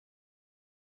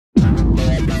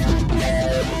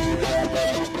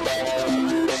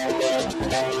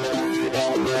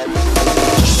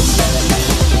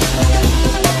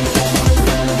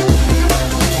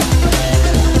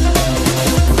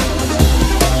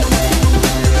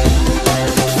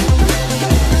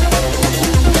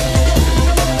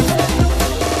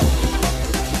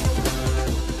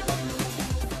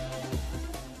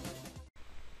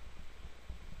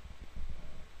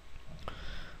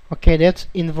Okay, that's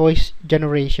invoice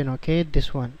generation. Okay,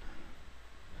 this one.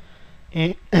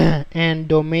 And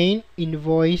domain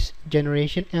invoice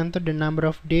generation, enter the number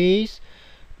of days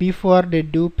before the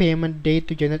due payment date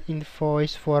to generate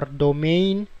invoice for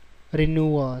domain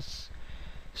renewals.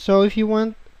 So if you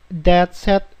want that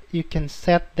set, you can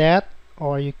set that,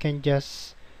 or you can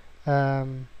just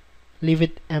leave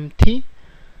it empty.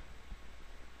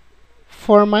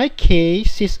 For my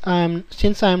case,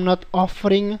 since I'm not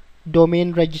offering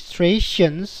domain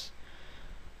registrations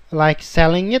like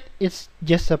selling it, it's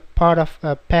just a part of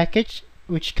a package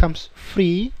which comes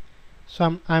free,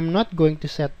 so I'm not going to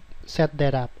set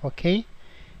that up. Okay,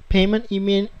 payment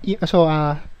email,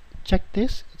 so check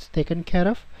this, it's taken care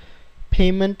of.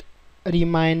 Payment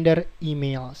reminder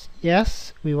emails,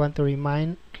 yes, we want to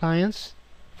remind clients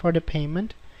for the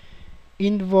payment.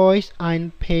 Invoice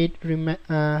unpaid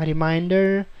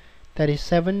reminder, that is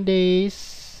 7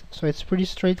 days, so it's pretty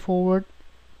straightforward.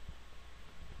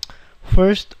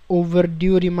 First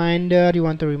overdue reminder, you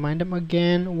want to remind them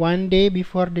again 1 day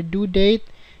before the due date,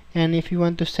 and if you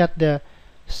want to set the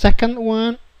second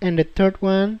one and the third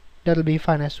one, that'll be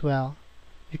fine as well.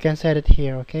 You can set it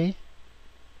here, okay,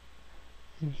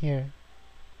 in here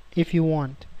if you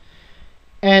want.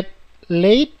 At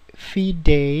late fee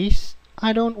days,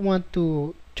 I don't want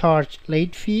to charge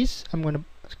late fees. I'm gonna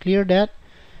clear that.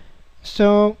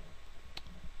 So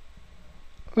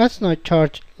let's not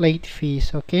charge late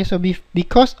fees. Okay, so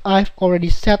because I've already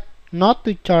set not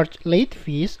to charge late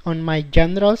fees on my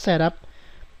general setup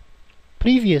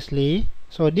previously,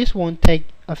 so this won't take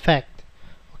effect.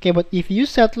 Okay, but if you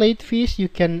set late fees, you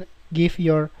can give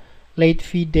your late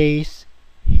fee days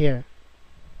here.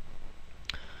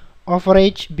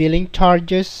 Overage billing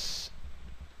charges,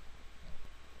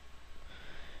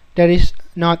 that is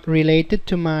not related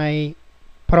to my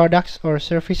products or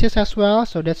services as well,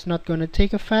 so that's not going to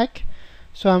take effect,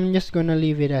 so I'm just going to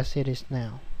leave it as it is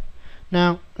now.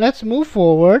 Now let's move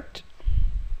forward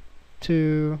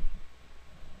to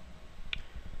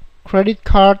credit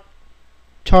card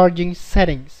charging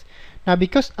settings. Now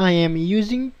because I am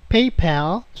using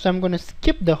PayPal, so I'm going to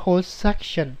skip the whole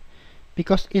section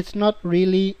because it's not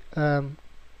really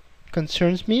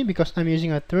concerns me, because I'm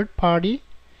using a third-party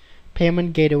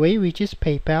payment gateway, which is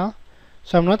PayPal.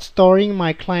 So I'm not storing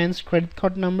my client's credit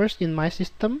card numbers in my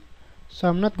system, so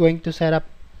I'm not going to set up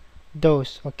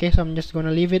those. Okay, so I'm just going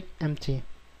to leave it empty.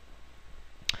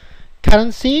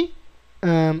 Currency,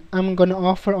 I'm going to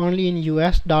offer only in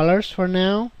US dollars for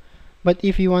now, but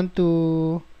if you want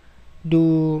to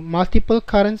do multiple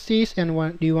currencies and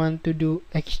you want to do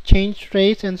exchange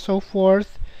rates and so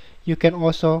forth, you can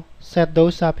also set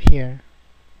those up here.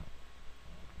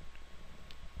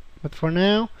 But for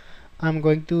now, I'm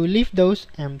going to leave those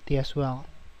empty as well,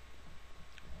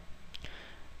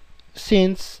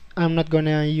 since I'm not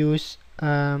gonna use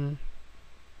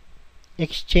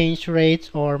exchange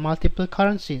rates or multiple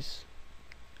currencies.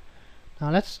 Now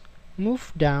let's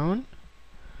move down.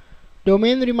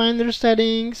 Domain reminder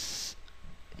settings,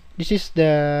 this is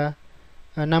the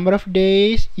number of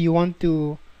days you want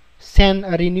to send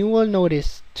a renewal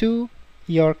notice to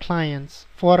your clients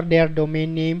for their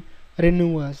domain name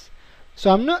renewals. So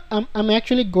I'm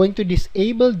actually going to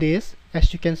disable this.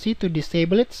 As you can see, to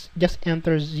disable it, just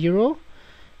enter 0,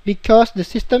 because the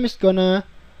system is gonna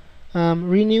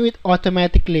renew it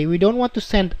automatically. We don't want to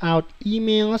send out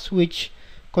emails which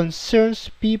concerns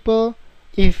people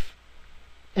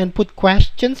and put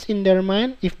questions in their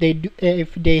mind if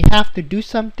they have to do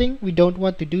something. We don't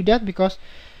want to do that, because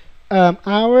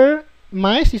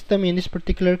my system in this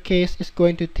particular case is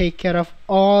going to take care of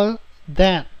all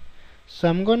that. So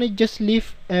I'm gonna just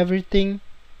leave everything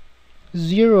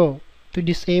 0 to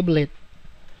disable it.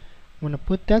 I'm gonna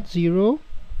put that 0,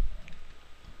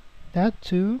 that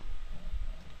 2,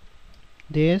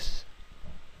 this,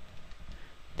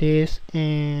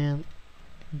 and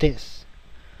this.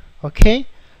 Okay,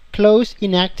 close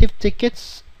inactive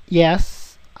tickets.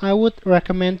 Yes, I would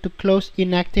recommend to close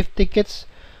inactive tickets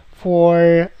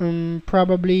for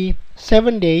probably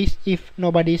 7 days if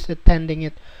nobody is attending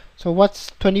it. So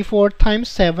what's 24 times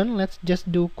 7? Let's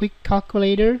just do quick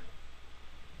calculator.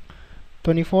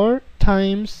 24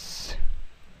 times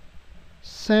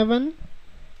 7,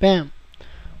 bam,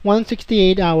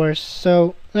 168 hours.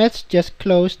 So let's just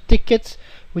close tickets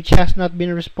which has not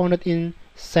been responded in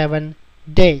 7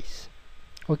 days.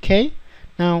 Okay,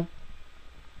 now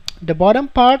the bottom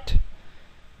part,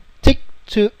 tick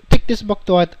this box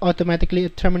to automatically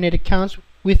terminate accounts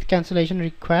with cancellation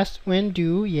request when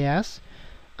due. Yes.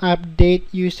 Update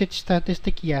usage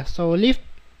statistic. Yes. So leave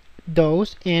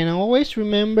those, and always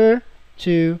remember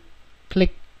to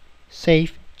click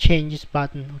save changes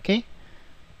button. Okay,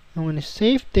 I'm going to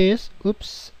save this.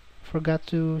 Oops, forgot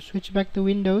to switch back to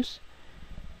Windows.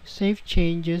 Save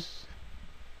changes,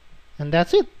 and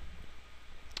that's it.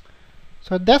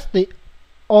 So that's the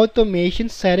automation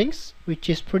settings, which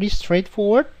is pretty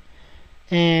straightforward.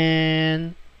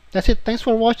 And that's it. Thanks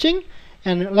for watching,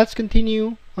 and let's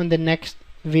continue on the next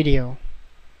video.